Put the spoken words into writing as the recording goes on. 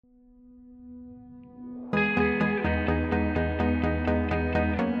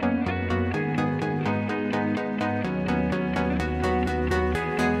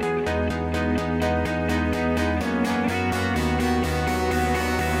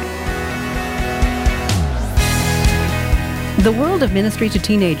The world of ministry to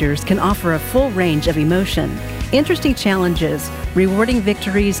teenagers can offer a full range of emotion, interesting challenges, rewarding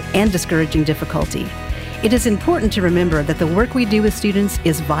victories, and discouraging difficulty. It is important to remember that the work we do with students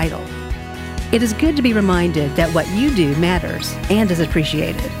is vital. It is good to be reminded that what you do matters and is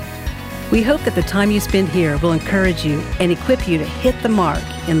appreciated. We hope that the time you spend here will encourage you and equip you to hit the mark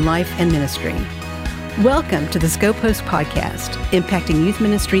in life and ministry. Welcome to the Scope Host Podcast, impacting youth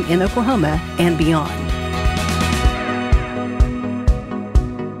ministry in Oklahoma and beyond.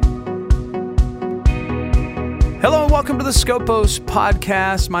 Hello and welcome to the Scopos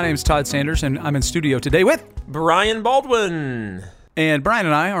Podcast. My name is Todd Sanders and I'm in studio today with Brian Baldwin. And Brian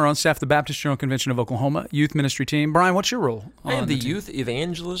and I are on staff of the Baptist General Convention of Oklahoma Youth Ministry Team. Brian, what's your role? I am the Youth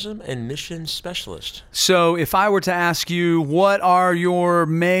Evangelism and Mission Specialist. So if I were to ask you, what are your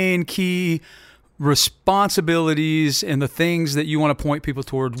main key responsibilities and the things that you want to point people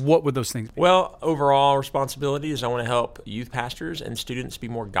toward, what would those things be? Well, overall responsibility is I want to help youth pastors and students be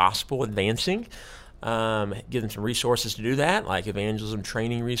more gospel advancing. Give them some resources to do that, like evangelism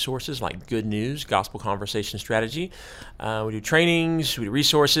training resources, like Good News, Gospel Conversation Strategy. We do trainings, we do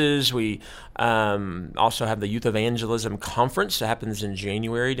resources. We also have the Youth Evangelism Conference that happens in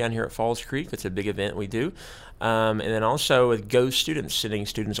January down here at Falls Creek. It's a big event we do. And then also with Go Students, sending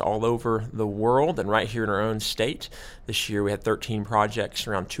students all over the world and right here in our own state. This year we had 13 projects,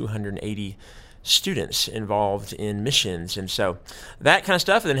 around 280 students involved in missions, and so that kind of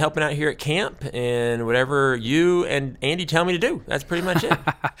stuff, and then helping out here at camp and whatever you and Andy tell me to do. That's pretty much it.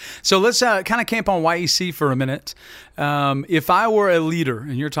 So let's kind of camp on YEC for a minute. If I were a leader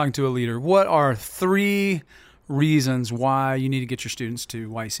and you're talking to a leader, what are 3 reasons why you need to get your students to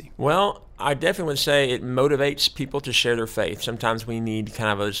YEC? Well, I definitely would say it motivates people to share their faith. Sometimes we need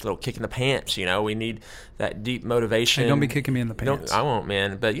kind of a little kick in the pants, you know. We need that deep motivation. Hey, don't be kicking me in the pants. I won't,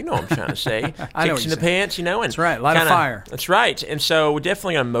 man. But you know what I'm trying to say. I know Kicks in the pants, you know. And that's right. Light a fire. That's right. And so we're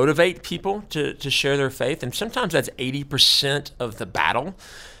definitely going to motivate people to share their faith. And sometimes that's 80% of the battle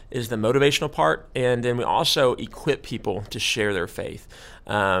is the motivational part. And then we also equip people to share their faith.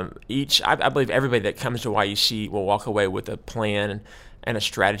 I believe everybody that comes to YEC will walk away with a plan and a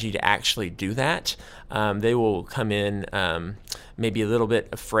strategy to actually do that. They will come in maybe a little bit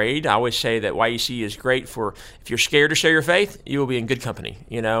afraid. I always say that YEC is great for, if you're scared to share your faith, you will be in good company.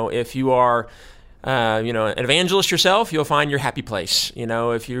 You know, if you are an evangelist yourself, you'll find your happy place. You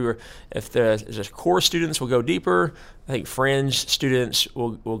know, if the core students will go deeper, I think fringe students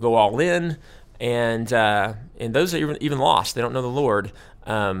will go all in, and those that are even lost, they don't know the Lord,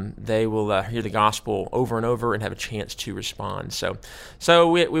 they will hear the gospel over and over and have a chance to respond. So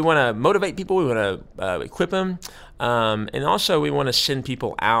we want to motivate people. We want to equip them. And also we want to send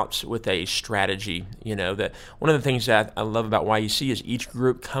people out with a strategy. You know, that one of the things that I love about YEC is each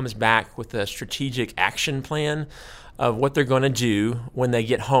group comes back with a strategic action plan of what they're going to do when they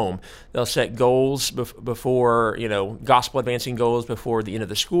get home. They'll set goals before, gospel advancing goals before the end of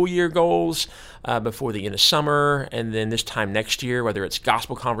the school year goals, before the end of summer, and then this time next year, whether it's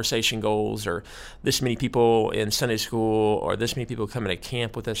gospel conversation goals or this many people in Sunday school or this many people coming to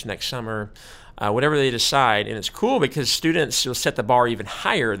camp with us next summer, whatever they decide. And it's cool because students will set the bar even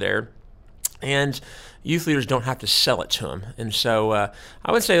higher there, and youth leaders don't have to sell it to them. And so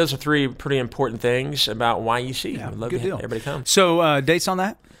I would say those are 3 pretty important things about YEC. Yeah, I'd love good to deal. have everybody come. So dates on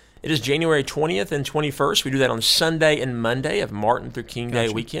that? It is January 20th and 21st. We do that on Sunday and Monday of Martin Luther King Day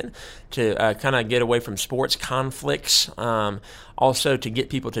weekend to kind of get away from sports conflicts. Also to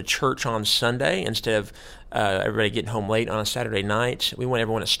get people to church on Sunday instead of everybody getting home late on a Saturday night. We want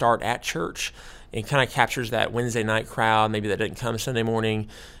everyone to start at church. It kind of captures that Wednesday night crowd, maybe that didn't come Sunday morning,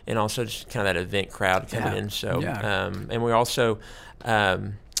 and also just kind of that event crowd coming in. So, and we're also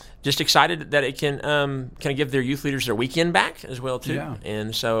just excited that it can kind of give their youth leaders their weekend back as well too. Yeah.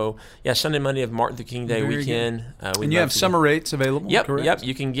 And so, Sunday, Monday of Martin Luther King Day weekend. And you have summer rates available. Yep.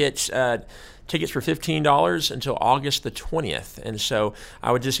 You can get tickets for $15 until August the 20th. And so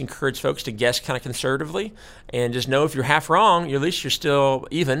I would just encourage folks to guess kind of conservatively and just know if you're half wrong, at least you're still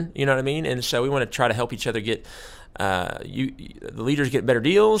even, you know what I mean? And so we want to try to help each other get, the leaders get better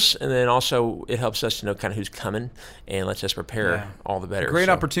deals, and then also it helps us to know kind of who's coming and lets us prepare all the better. Great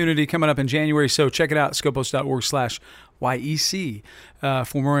opportunity coming up in January, so check it out, scopos.org/YEC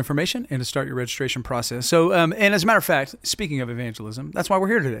for more information and to start your registration process. So, and as a matter of fact, speaking of evangelism, that's why we're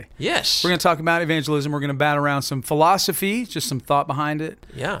here today. Yes. We're going to talk about evangelism. We're going to bat around some philosophy, just some thought behind it,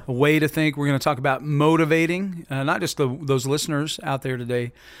 a way to think. We're going to talk about motivating, not just those listeners out there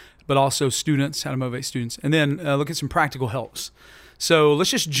today, but also students, how to motivate students, and then look at some practical helps. So let's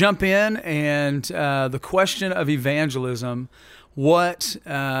just jump in, and the question of evangelism, what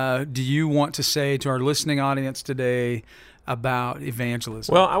do you want to say to our listening audience today about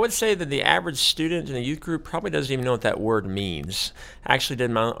evangelism? Well, I would say that the average student in a youth group probably doesn't even know what that word means. I actually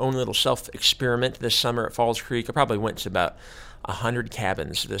did my own little self-experiment this summer at Falls Creek. I probably went to about 100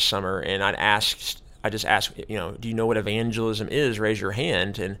 cabins this summer, and I just asked, do you know what evangelism is? Raise your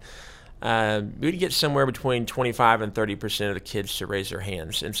hand. And we'd get somewhere between 25 and 30% of the kids to raise their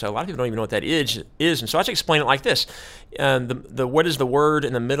hands. And so a lot of people don't even know what that is. And so I just explain it like this. What is the word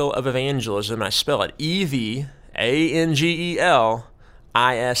in the middle of evangelism? I spell it EVANGELISM.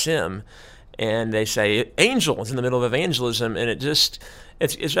 And they say angel is in the middle of evangelism. And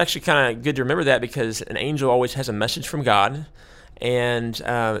it's actually kind of good to remember that, because an angel always has a message from God. And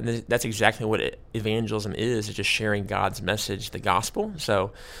that's exactly what evangelism is. It's just sharing God's message, the gospel.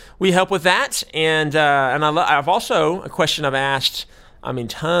 So we help with that. And I've also, a question I've asked,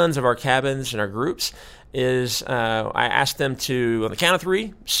 tons of our cabins and our groups is I ask them to, on the count of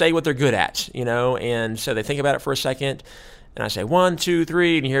 3, say what they're good at, and so they think about it for a second. And I say 1, 2,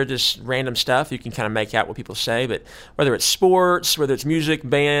 3, and you hear just random stuff. You can kind of make out what people say, but whether it's sports, whether it's music,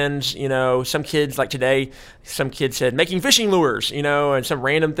 bands, some kids, like today, some kids said making fishing lures, and some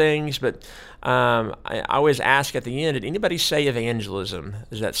random things. But I always ask at the end, did anybody say evangelism?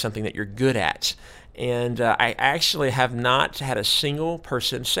 Is that something that you're good at? And I actually have not had a single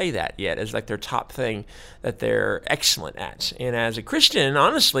person say that yet as like their top thing that they're excellent at. And as a Christian,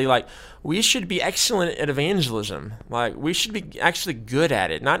 honestly, we should be excellent at evangelism. We should be actually good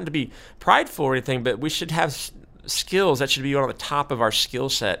at it, not to be prideful or anything, but we should have skills that should be on the top of our skill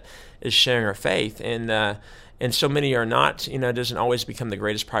set, is sharing our faith. And so many are not, doesn't always become the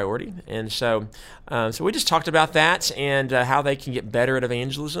greatest priority. And so we just talked about that and how they can get better at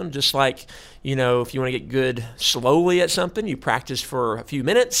evangelism. Just like, if you want to get good slowly at something, you practice for a few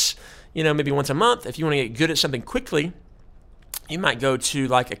minutes, maybe once a month. If you want to get good at something quickly, you might go to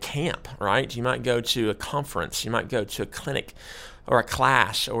like a camp, right? You might go to a conference. You might go to a clinic or a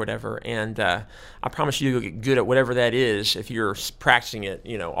class or whatever. And I promise you, you'll get good at whatever that is if you're practicing it,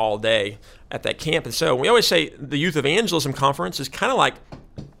 all day at that camp. And so we always say the Youth Evangelism Conference is kind of like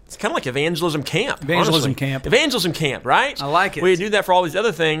evangelism camp. Evangelism camp. Evangelism camp, right? I like it. We do that for all these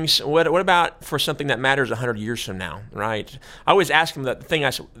other things. What about for something that matters 100 years from now, right? I always ask them the thing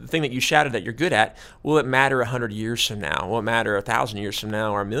that you shouted that you're good at, will it matter 100 years from now? Will it matter 1,000 years from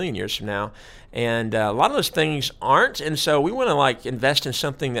now or 1,000,000 years from now? And a lot of those things aren't. And so we want to invest in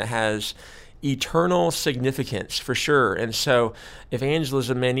something that has eternal significance for sure. And so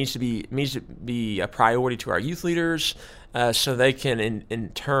evangelism needs to be a priority to our youth leaders, so they can in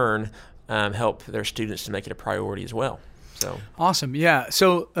turn help their students to make it a priority as well. So awesome. Yeah.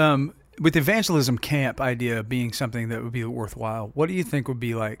 So with evangelism camp idea being something that would be worthwhile, what do you think would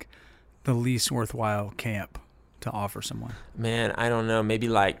be like the least worthwhile camp to offer someone? Man, I don't know. Maybe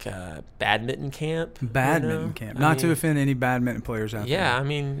badminton camp. Badminton camp. Not to offend any badminton players out there. Yeah,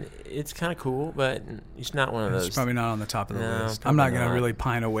 it's kind of cool, but it's not one of those. It's probably not on the top of the list. I'm not going to really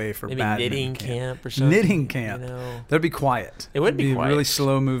pine away for maybe badminton knitting camp or something. Knitting camp. That'd be quiet. It would be quiet. Really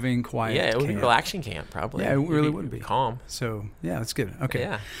slow moving, quiet. Yeah, it would be relaxing camp probably. Yeah, it really would be calm. So yeah, that's good. Okay.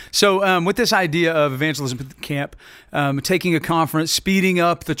 Yeah. So with this idea of evangelism camp, taking a conference, speeding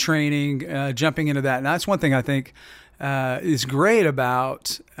up the training, jumping into that, and that's one thing I think is great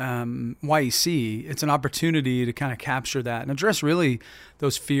about YEC. It's an opportunity to kind of capture that and address really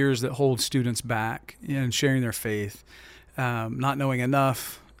those fears that hold students back in sharing their faith, not knowing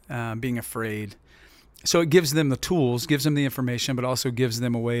enough, being afraid. So it gives them the tools, gives them the information, but also gives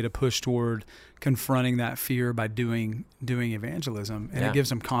them a way to push toward confronting that fear by doing evangelism. And it gives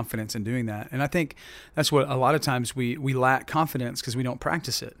them confidence in doing that. And I think that's what a lot of times we lack confidence because we don't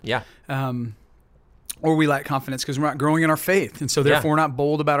practice it. Yeah. Or we lack confidence because we're not growing in our faith, and so therefore we're not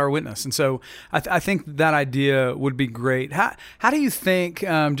bold about our witness. And so I think that idea would be great. How do you think,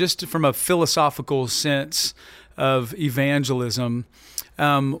 just from a philosophical sense of evangelism,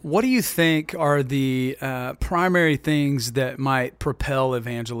 what do you think are the primary things that might propel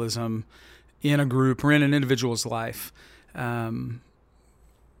evangelism in a group or in an individual's life? Can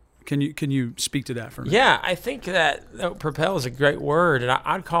you speak to that for me? Yeah, I think that propel is a great word, and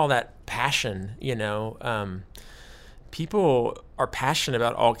I'd call that passion. People are passionate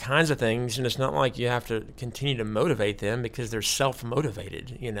about all kinds of things, and it's not like you have to continue to motivate them because they're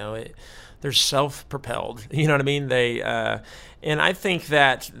self-motivated. They're self-propelled. You know what I mean? And I think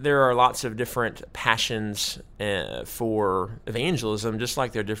that there are lots of different passions for evangelism, just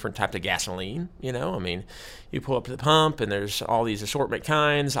like there are different types of gasoline. You pull up to the pump, and there's all these assortment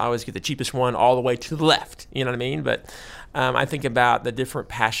kinds. I always get the cheapest one all the way to the left. You know what I mean? But I think about the different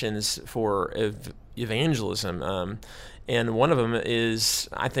passions for evangelism. And one of them is,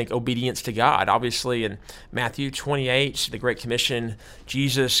 I think, obedience to God. Obviously, in Matthew 28, the Great Commission,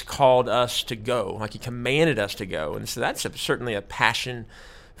 Jesus called us to go, like he commanded us to go. And so that's certainly a passion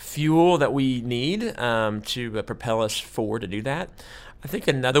fuel that we need to propel us forward to do that. I think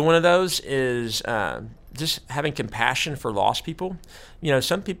another one of those is just having compassion for lost people.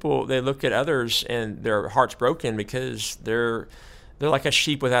 Some people, they look at others and their heart's broken because they're like a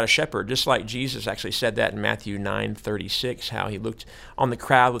sheep without a shepherd, just like Jesus actually said that in Matthew 9:36, how he looked on the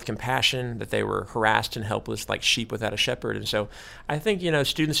crowd with compassion, that they were harassed and helpless like sheep without a shepherd. And so I think,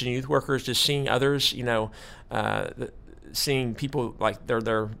 students and youth workers just seeing others, seeing people like they're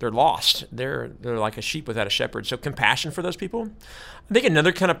lost. They're like a sheep without a shepherd. So compassion for those people. I think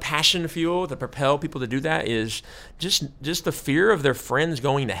another kind of passion fuel to propel people to do that is just the fear of their friends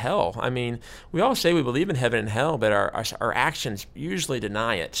going to hell. I mean, we all say we believe in heaven and hell, but our actions usually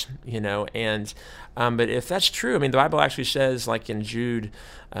deny it, and but if that's true, I mean, the Bible actually says, like in Jude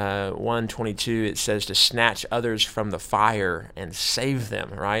 1:22, it says to snatch others from the fire and save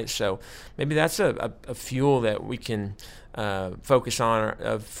them, right? So maybe that's a fuel that we can focus on,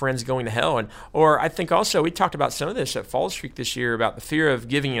 of friends going to hell. Or I think also, we talked about some of this at Falls Creek this year about the fear of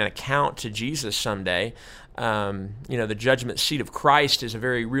giving an account to Jesus someday. The judgment seat of Christ is a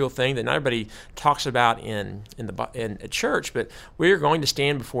very real thing that not everybody talks about in a church, but we're going to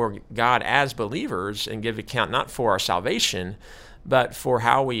stand before God as believers and give account not for our salvation, but for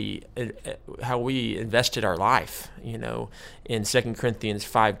how we invested our life. In 2 Corinthians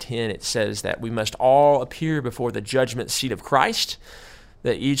 5:10, it says that we must all appear before the judgment seat of Christ,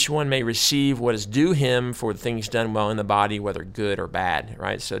 that each one may receive what is due him for the things done well in the body, whether good or bad,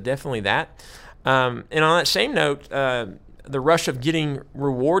 right? So definitely that. And on that same note, the rush of getting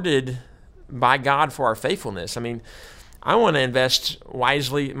rewarded by God for our faithfulness. I mean, I want to invest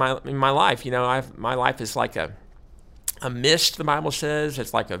wisely in my life. My life is like a mist, the Bible says.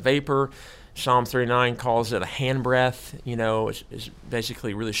 It's like a vapor. Psalm 39 calls it a handbreadth. It's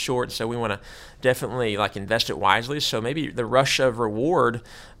basically really short. So we want to definitely invest it wisely. So maybe the rush of reward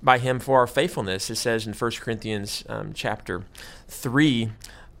by him for our faithfulness. It says in 1 Corinthians chapter 3,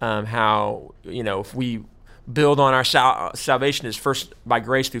 how, if we build on our salvation is first by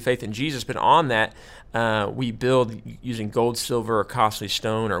grace through faith in Jesus, but on that, we build using gold, silver, or costly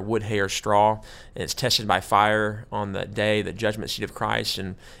stone, or wood, hay, or straw, and it's tested by fire on the day, the judgment seat of Christ.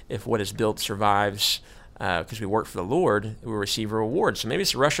 And if what is built survives, because we work for the Lord, we will receive a reward. So maybe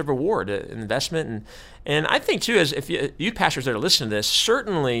it's a rush of reward, an investment. And I think, too, as if youth pastors that are listening to this,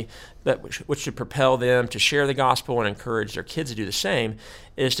 certainly that what should propel them to share the gospel and encourage their kids to do the same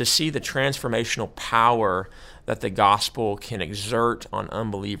is to see the transformational power that the gospel can exert on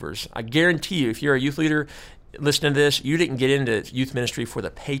unbelievers. I guarantee you, if you're a youth leader listening to this, you didn't get into youth ministry for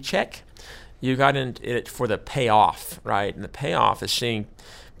the paycheck. You got into it for the payoff, right? And the payoff is seeing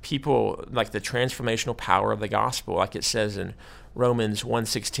people, like the transformational power of the gospel, like it says in Romans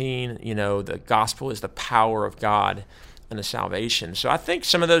 1:16, the gospel is the power of God unto salvation. So I think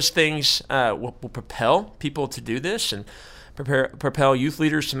some of those things will propel people to do this, and propel youth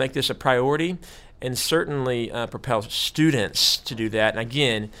leaders to make this a priority, and certainly propel students to do that. And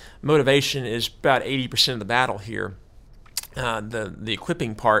again, motivation is about 80% of the battle here. The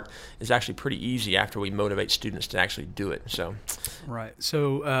equipping part is actually pretty easy after we motivate students to actually do it. So, right.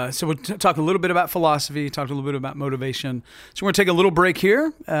 So we'll talk a little bit about philosophy, talk a little bit about motivation. So we're going to take a little break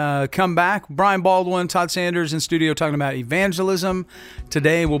here, come back. Brian Baldwin, Todd Sanders in studio talking about evangelism.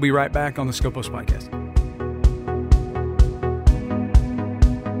 Today, we'll be right back on the Scopos Podcast.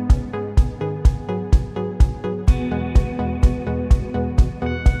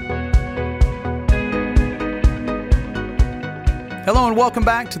 Hello and welcome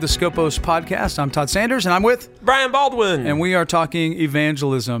back to the Scopos Podcast. I'm Todd Sanders and I'm with Brian Baldwin. And we are talking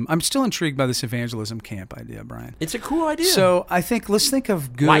evangelism. I'm still intrigued by this evangelism camp idea, Brian. It's a cool idea. So I think, let's think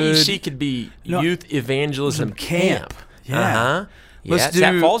of good... YEC could be Youth Evangelism Camp. Yeah. Uh-huh. Let's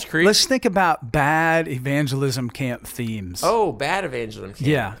do Falls Creek. Let's think about bad evangelism camp themes. Oh, bad evangelism camp.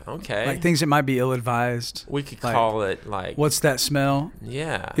 Yeah. Okay. Like things that might be ill-advised. We could call it what's that smell?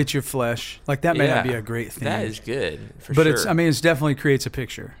 Yeah. It's your flesh. Like that may not be a great theme. That is good, for sure. But it definitely creates a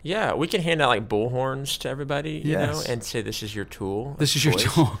picture. Yeah. We can hand out bullhorns to everybody, and say this is your tool. This is your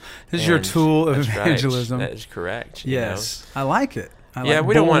tool. This is your tool of evangelism. Right. That is correct. Yes. I like it.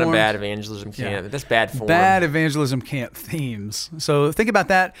 We don't want a bad evangelism camp. Yeah. That's bad form. Bad evangelism camp themes. So think about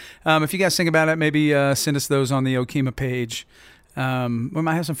that. If you guys think about it, maybe send us those on the Okema page. We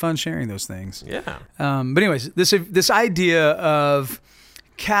might have some fun sharing those things. Yeah. But anyways, this idea of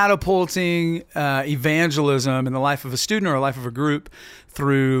catapulting evangelism in the life of a student or a life of a group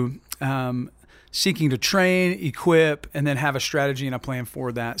through seeking to train, equip, and then have a strategy and a plan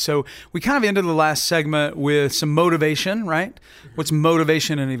for that. So we kind of ended the last segment with some motivation, right? What's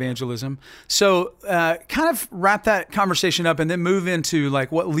motivation in evangelism? So kind of wrap that conversation up and then move into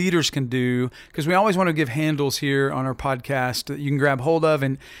like what leaders can do, because we always want to give handles here on our podcast that you can grab hold of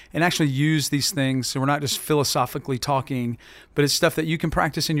and actually use these things. So we're not just philosophically talking, but it's stuff that you can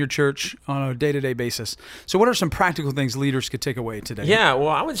practice in your church on a day-to-day basis. So what are some practical things leaders could take away today? Yeah, well,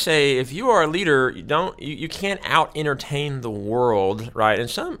 I would say if you are a leader, you can't out-entertain the world, right? And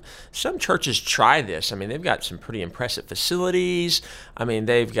some churches try this. I mean, they've got some pretty impressive facilities. I mean,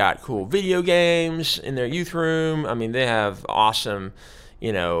 they've got cool video games in their youth room. I mean, they have awesome,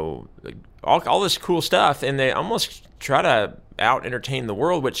 all this cool stuff, and they almost try to out-entertain the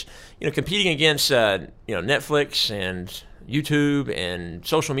world, which, competing against, Netflix and YouTube and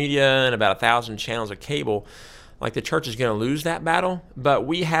social media and about 1,000 channels of cable, like the church is going to lose that battle. But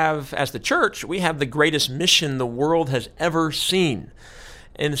we have, as the church, we have the greatest mission the world has ever seen.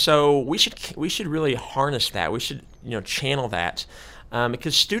 And so we should really harness that. We should, channel that.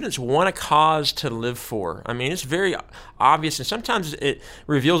 Because students want a cause to live for. I mean, it's very obvious, and sometimes it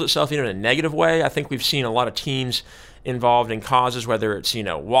reveals itself in a negative way. I think we've seen a lot of teens involved in causes, whether it's,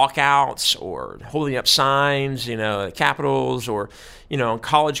 walkouts or holding up signs, at capitals or, on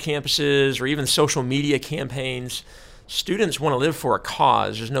college campuses or even social media campaigns. Students want to live for a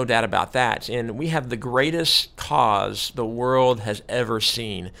cause. There's no doubt about that. And we have the greatest cause the world has ever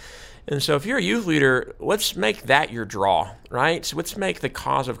seen. And so if you're a youth leader, let's make that your draw, right? So let's make the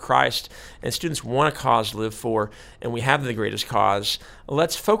cause of Christ, and students want a cause to live for, and we have the greatest cause.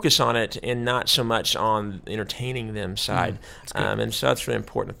 Let's focus on it and not so much on entertaining them side. And so that's really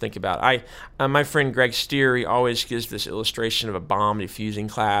important to think about. My friend Greg Steer, he always gives this illustration of a bomb defusing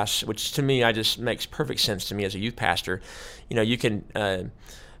class, which to me, just makes perfect sense to me as a youth pastor.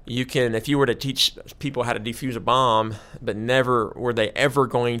 You can, if you were to teach people how to defuse a bomb, but never were they ever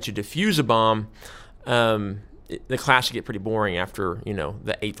going to defuse a bomb, the class would get pretty boring after,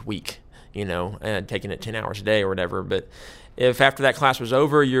 the 8th week, and taking it 10 hours a day or whatever. But if after that class was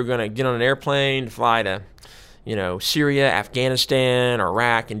over, you're going to get on an airplane, fly to, Syria, Afghanistan,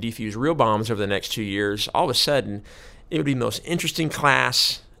 Iraq, and defuse real bombs over the next 2 years, all of a sudden, it would be the most interesting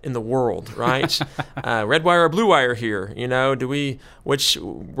class in the world, right? Red wire or blue wire here, which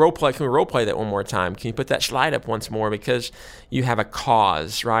role play, can we role play that one more time? Can you put that slide up once more? Because you have a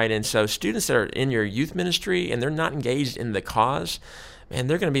cause, right? And so students that are in your youth ministry and they're not engaged in the cause, man,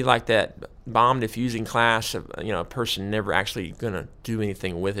 they're going to be like that bomb diffusing class of, a person never actually going to do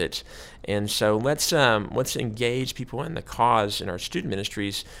anything with it. And so let's engage people in the cause in our student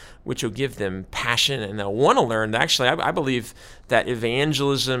ministries, which will give them passion and they'll want to learn. Actually, I believe that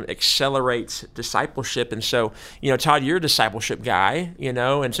evangelism accelerates discipleship. And so, Todd, you're a discipleship guy,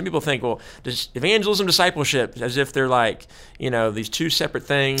 and some people think, well, does evangelism, discipleship, as if they're like, these two separate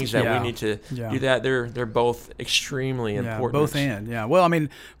things that we need to do that. They're both extremely important. Both and, yeah. Well, I mean,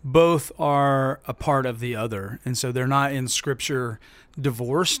 both are a part of the other. And so they're not in Scripture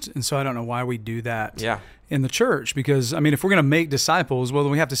divorced. And so I don't know why we do that in the church, because, I mean, if we're going to make disciples, well,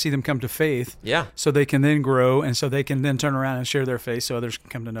 then we have to see them come to faith so they can then grow, and so they can then turn around and share their faith so others can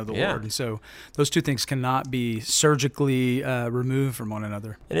come to know the Lord. And so those two things cannot be surgically removed from one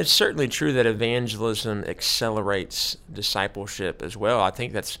another. And it's certainly true that evangelism accelerates discipleship as well. I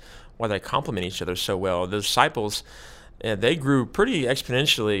think that's why they complement each other so well. The disciples, they grew pretty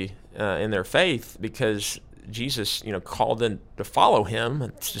exponentially in their faith because Jesus, called them to follow him.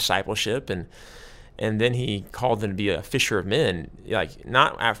 It's discipleship, and then he called them to be a fisher of men. Like,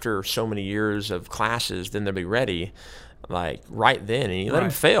 not after so many years of classes, then they'll be ready, like right then. And he let them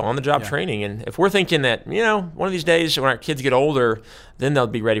fail on the job training. And if we're thinking that, one of these days when our kids get older, then they'll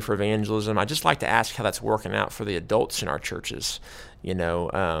be ready for evangelism, I just like to ask how that's working out for the adults in our churches.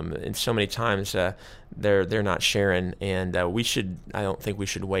 And so many times they're not sharing, and I don't think we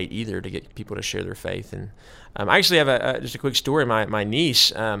should wait either to get people to share their faith. And I actually have just a quick story. My niece,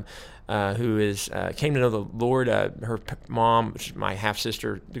 who came to know the Lord, her mom, my half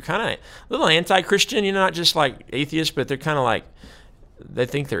sister, they're kind of a little anti-Christian, not just like atheists, but they're kind of like, they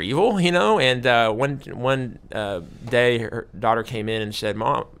think they're evil, And one day, her daughter came in and said,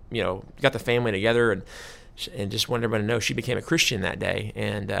 "Mom, got the family together," and just wanted everyone to know she became a Christian that day.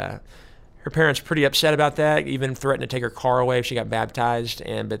 And her parents were pretty upset about that, even threatened to take her car away if she got baptized.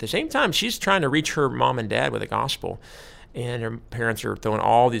 But at the same time, she's trying to reach her mom and dad with the gospel. And her parents are throwing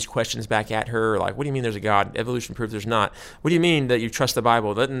all these questions back at her, like, what do you mean there's a God? Evolution proves there's not. What do you mean that you trust the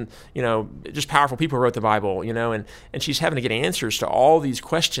Bible? Just powerful people wrote the Bible, and she's having to get answers to all these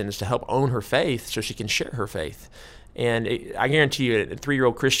questions to help own her faith so she can share her faith. And I guarantee you, a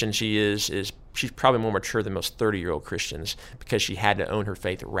 3-year-old Christian she is she's probably more mature than most 30-year-old Christians because she had to own her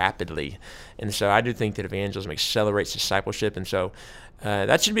faith rapidly. And so I do think that evangelism accelerates discipleship. And so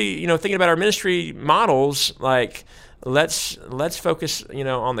that should be, thinking about our ministry models, like let's focus,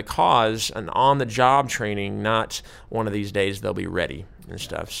 on the cause and on the job training, not one of these days they'll be ready and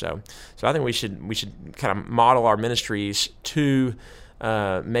stuff. So I think we should kind of model our ministries to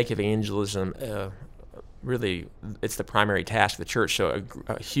make evangelism really, it's the primary task of the church, so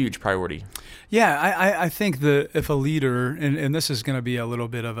a huge priority. Yeah, I think that if a leader, and this is going to be a little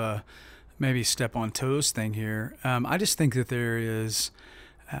bit of a maybe step on toes thing here, I just think that there is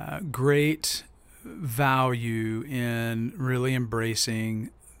great value in really embracing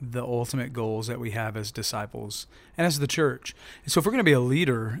the ultimate goals that we have as disciples and as the church. And so if we're going to be a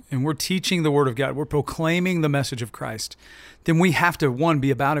leader and we're teaching the Word of God, we're proclaiming the message of Christ, then we have to, one, be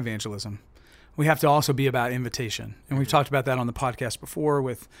about evangelism. We have to also be about invitation. And we've talked about that on the podcast before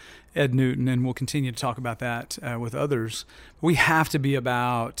with Ed Newton, and we'll continue to talk about that with others. We have to be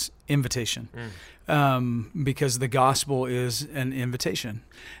about invitation because the gospel is an invitation.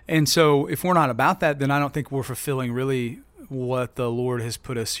 And so if we're not about that, then I don't think we're fulfilling really what the Lord has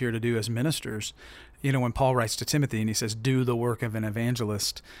put us here to do as ministers. When Paul writes to Timothy and he says, do the work of an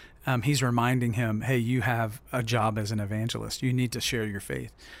evangelist, he's reminding him, hey, you have a job as an evangelist. You need to share your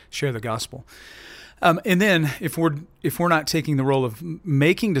faith, share the gospel. And then if we're not taking the role of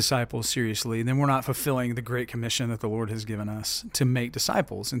making disciples seriously, then we're not fulfilling the great commission that the Lord has given us to make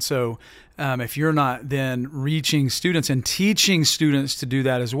disciples. And so if you're not then reaching students and teaching students to do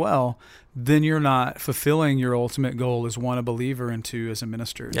that as well, then you're not fulfilling your ultimate goal as one, a believer, and two, as a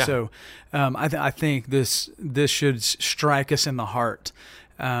minister. Yeah. So I think this should strike us in the heart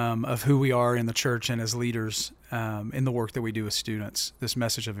of who we are in the church and as leaders in the work that we do with students, this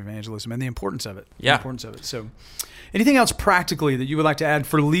message of evangelism and the importance of it. Yeah. The importance of it. So anything else practically that you would like to add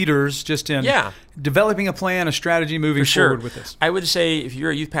for leaders just in developing a plan, a strategy, moving forward with this? I would say if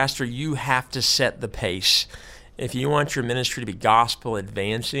you're a youth pastor, you have to set the pace. If you want your ministry to be gospel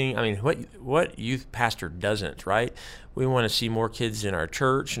advancing, I mean, what youth pastor doesn't, right? We want to see more kids in our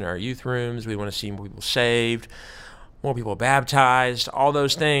church, in our youth rooms. We want to see more people saved, more people baptized, all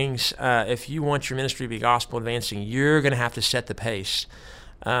those things. If you want your ministry to be gospel advancing, you're going to have to set the pace.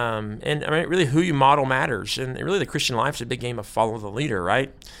 And I mean, really, who you model matters. And really, the Christian life is a big game of follow the leader,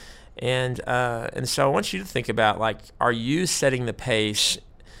 right? And so I want you to think about, like, are you setting the pace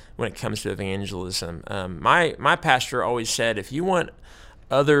when it comes to evangelism? My pastor always said, if you want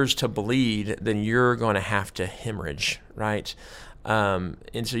others to bleed, then you're going to have to hemorrhage, right? And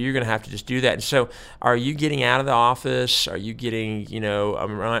so you're going to have to just do that. And so are you getting out of the office? Are you getting,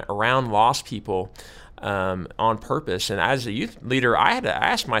 around lost people on purpose? And as a youth leader, I had to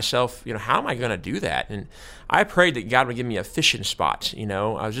ask myself, how am I going to do that? And I prayed that God would give me a fishing spot.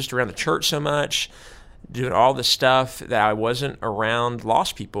 I was just around the church so much, doing all this stuff that I wasn't around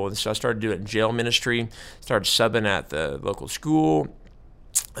lost people. And so I started doing jail ministry, started subbing at the local school,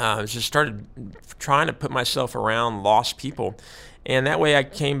 just started trying to put myself around lost people. And that way I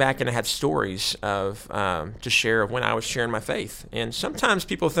came back and I had stories of to share of when I was sharing my faith. And sometimes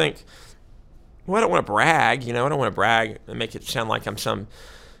people think, well, I don't want to brag, I don't want to brag and make it sound like I'm some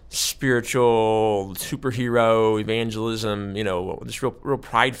spiritual superhero evangelism, just real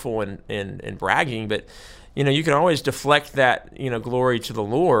prideful and bragging. But, you can always deflect that, glory to the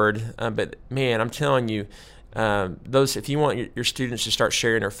Lord. But man, I'm telling you, if you want your students to start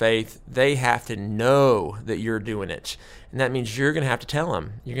sharing their faith, they have to know that you're doing it. And that means you're going to have to tell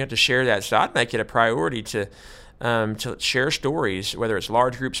them. You're going to have to share that. So I'd make it a priority to share stories, whether it's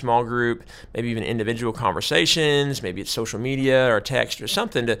large group, small group, maybe even individual conversations, maybe it's social media or text or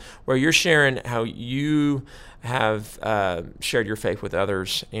something where you're sharing how you have shared your faith with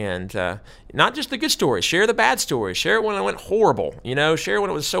others, and not just the good stories. Share the bad stories. Share it when it went horrible. Share when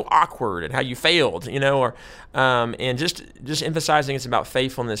it was so awkward and how you failed. And just emphasizing it's about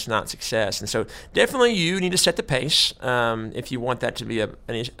faithfulness, not success. And so definitely you need to set the pace if you want that to be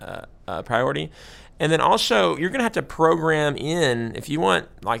a priority. And then also, you're going to have to program in, if you want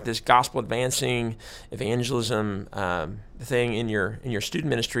like this gospel advancing evangelism thing in your student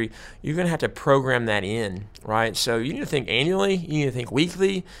ministry, you're going to have to program that in, right? So you need to think annually, you need to think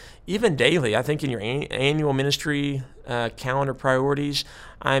weekly, even daily. I think in your annual ministry calendar priorities.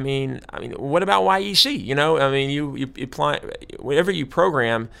 I mean, what about YEC? You apply whatever you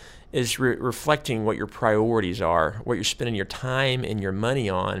program is reflecting what your priorities are, what you're spending your time and your money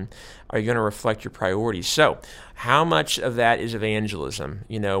on. Are you going to reflect your priorities? So how much of that is evangelism?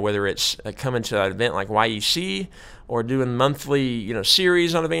 Whether it's coming to an event like YEC or doing monthly,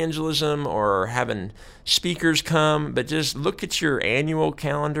 series on evangelism or having speakers come, but just look at your annual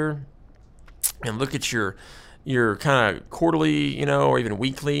calendar and look at your kind of quarterly, or even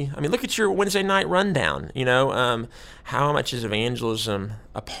weekly. I mean, look at your Wednesday night rundown, how much is evangelism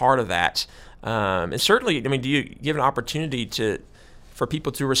a part of that? And certainly, do you give an opportunity for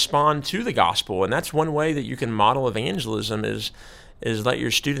people to respond to the gospel? And that's one way that you can model evangelism is let your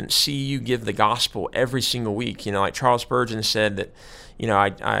students see you give the gospel every single week. Like Charles Spurgeon said that,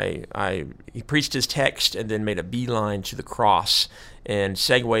 he preached his text and then made a beeline to the cross and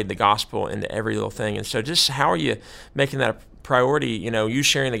segued the gospel into every little thing. And so just how are you making that a priority, you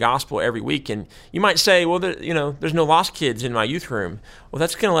sharing the gospel every week? And you might say, well, there's no lost kids in my youth room. Well,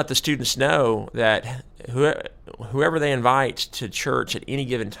 that's going to let the students know that whoever they invite to church at any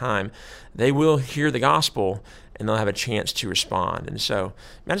given time, they will hear the gospel and they'll have a chance to respond. And so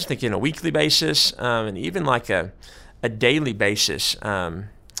I'm just thinking a weekly basis, and even like a daily basis,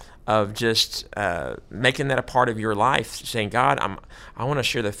 of just making that a part of your life, saying, God, I want to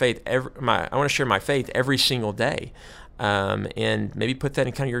share the faith. I want to share my faith every single day, and maybe put that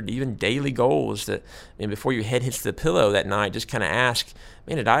in kind of your even daily goals. That before your head hits the pillow that night, just kind of ask,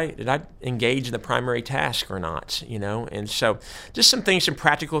 man, did I engage in the primary task or not? And so just some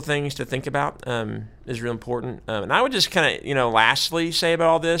practical things to think about is real important. And I would just kind of lastly say about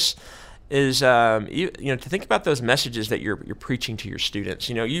all this is to think about those messages that you're preaching to your students.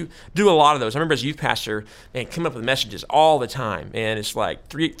 You do a lot of those. I remember as a youth pastor, come up with messages all the time, and it's like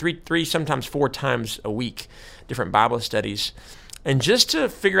three, sometimes 4 times a week, different Bible studies, and just to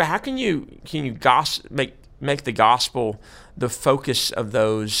figure out how can you make the gospel the focus of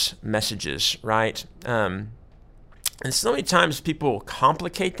those messages, right? And so many times people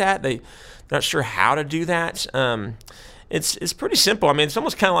complicate that. They're not sure how to do that. It's pretty simple. It's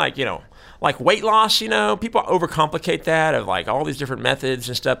almost kind of like weight loss, people overcomplicate that of like all these different methods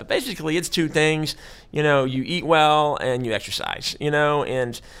and stuff, but basically it's 2 things, you eat well and you exercise,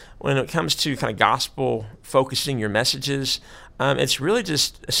 and when it comes to kind of gospel focusing your messages, it's really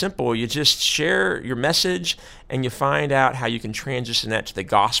just simple. You just share your message and you find out how you can transition that to the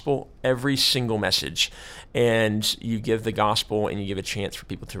gospel every single message, and you give the gospel and you give a chance for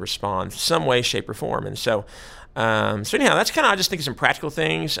people to respond some way, shape, or form. And so anyhow, that's kind of, I just think, some practical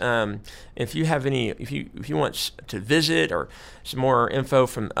things. If you have if you want to visit or some more info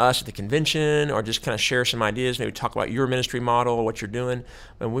from us at the convention, or just kind of share some ideas, maybe talk about your ministry model, what you're doing,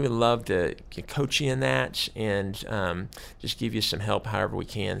 and we would love to coach you in that and just give you some help however we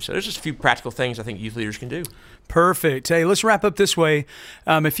can. So there's just a few practical things I think youth leaders can do. Perfect. Hey, let's wrap up this way.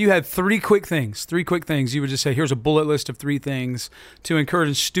 If you had 3 quick things, you would just say, here's a bullet list of 3 things to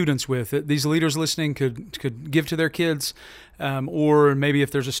encourage students with that these leaders listening could give to their kids, or maybe if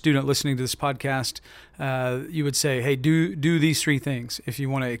there's a student listening to this podcast, you would say, hey, do these 3 things. If you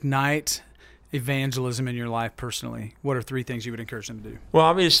want to ignite evangelism in your life personally, what are 3 things you would encourage them to do? Well,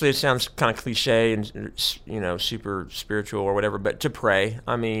 obviously it sounds kind of cliche and super spiritual or whatever, but to pray.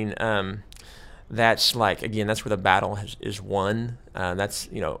 That's that's where the battle is won. That's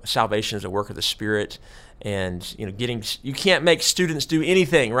salvation is a work of the Spirit, and you can't make students do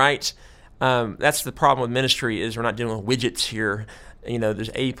anything, right? That's the problem with ministry, is we're not dealing with widgets here. There's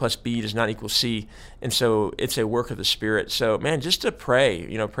A plus B does not equal C, and so it's a work of the Spirit. So man, just to pray,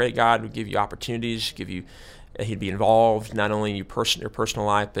 pray that God would give you opportunities, He'd be involved not only in your personal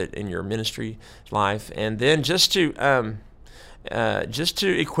life, but in your ministry life, and then just to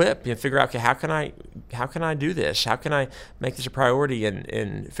equip, figure out, okay, how can I do this? How can I make this a priority,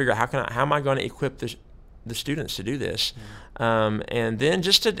 and figure out how am I going to equip the students to do this, and then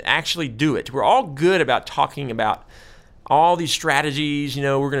just to actually do it. We're all good about talking about all these strategies.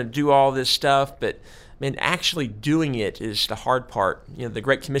 We're going to do all this stuff, but actually doing it is the hard part. The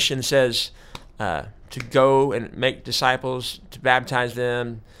Great Commission says to go and make disciples, to baptize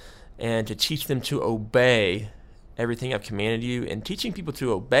them, and to teach them to obey everything I've commanded you. And teaching people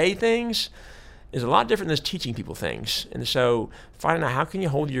to obey things is a lot different than teaching people things. And so finding out how can you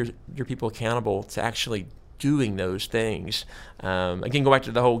hold your people accountable to actually doing those things. Again, go back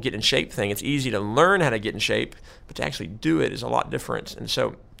to the whole get in shape thing. It's easy to learn how to get in shape, but to actually do it is a lot different. And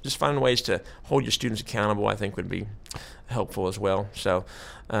so just finding ways to hold your students accountable, I think, would be helpful as well. So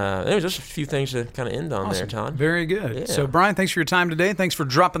there's just a few things to kind of end on. Awesome. There, Todd. Very good. Yeah. So Brian, thanks for your time today. Thanks for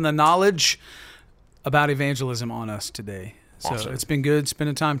dropping the knowledge about evangelism on us today. So awesome. It's been good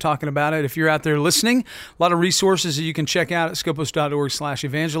spending time talking about it. If you're out there listening, a lot of resources that you can check out at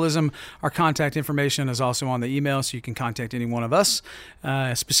scopus.org/evangelism. Our contact information is also on the email, so you can contact any one of us.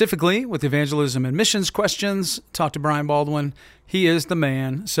 Specifically with evangelism and missions questions, talk to Brian Baldwin. He is the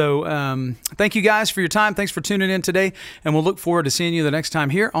man. So thank you guys for your time. Thanks for tuning in today. And we'll look forward to seeing you the next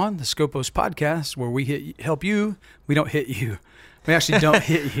time here on the Scopus Podcast, where we help you. We don't hit you. We actually don't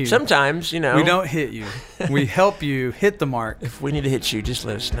hit you. Sometimes, we don't hit you. We help you hit the mark. If we need to hit you, just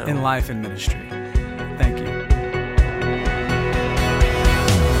let us know. In life and ministry. Thank you.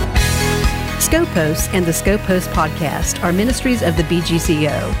 Scopos and the Scopos podcast are ministries of the BGCO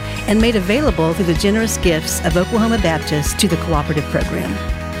and made available through the generous gifts of Oklahoma Baptist to the Cooperative Program.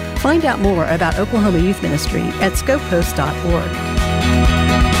 Find out more about Oklahoma Youth Ministry at scopos.org.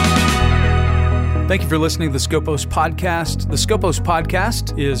 Thank you for listening to the Scopos Podcast. The Scopos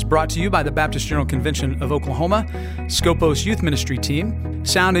Podcast is brought to you by the Baptist General Convention of Oklahoma, Scopos Youth Ministry Team,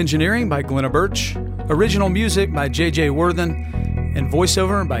 sound engineering by Glenna Birch, original music by J.J. Worthen, and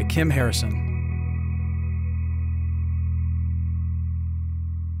voiceover by Kim Harrison.